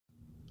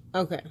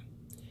Okay,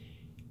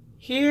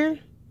 here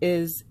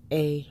is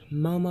a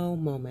Momo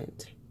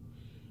moment.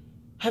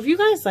 Have you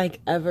guys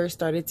ever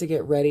started to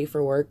get ready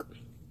for work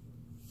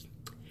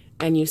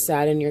and you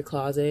sat in your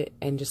closet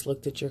and just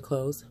looked at your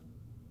clothes,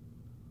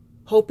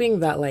 hoping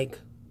that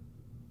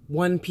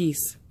one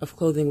piece of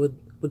clothing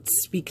would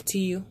speak to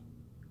you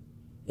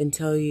and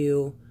tell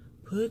you,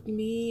 put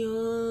me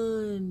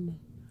on,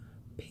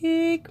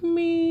 pick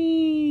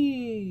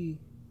me,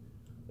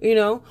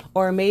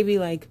 or maybe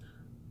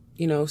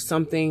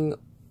something,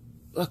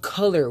 a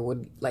color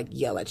would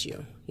yell at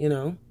you,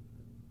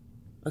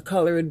 a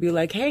color would be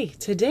like, hey,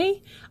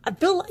 today I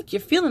feel like you're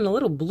feeling a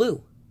little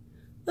blue.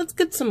 Let's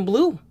get some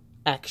blue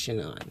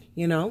action on.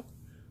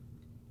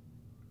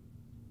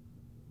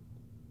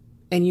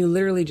 And you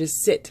literally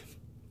just sit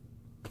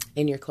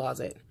in your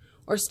closet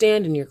or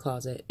stand in your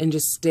closet and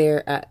just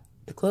stare at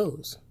the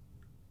clothes.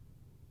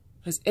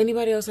 Has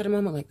anybody else had a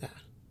moment like that?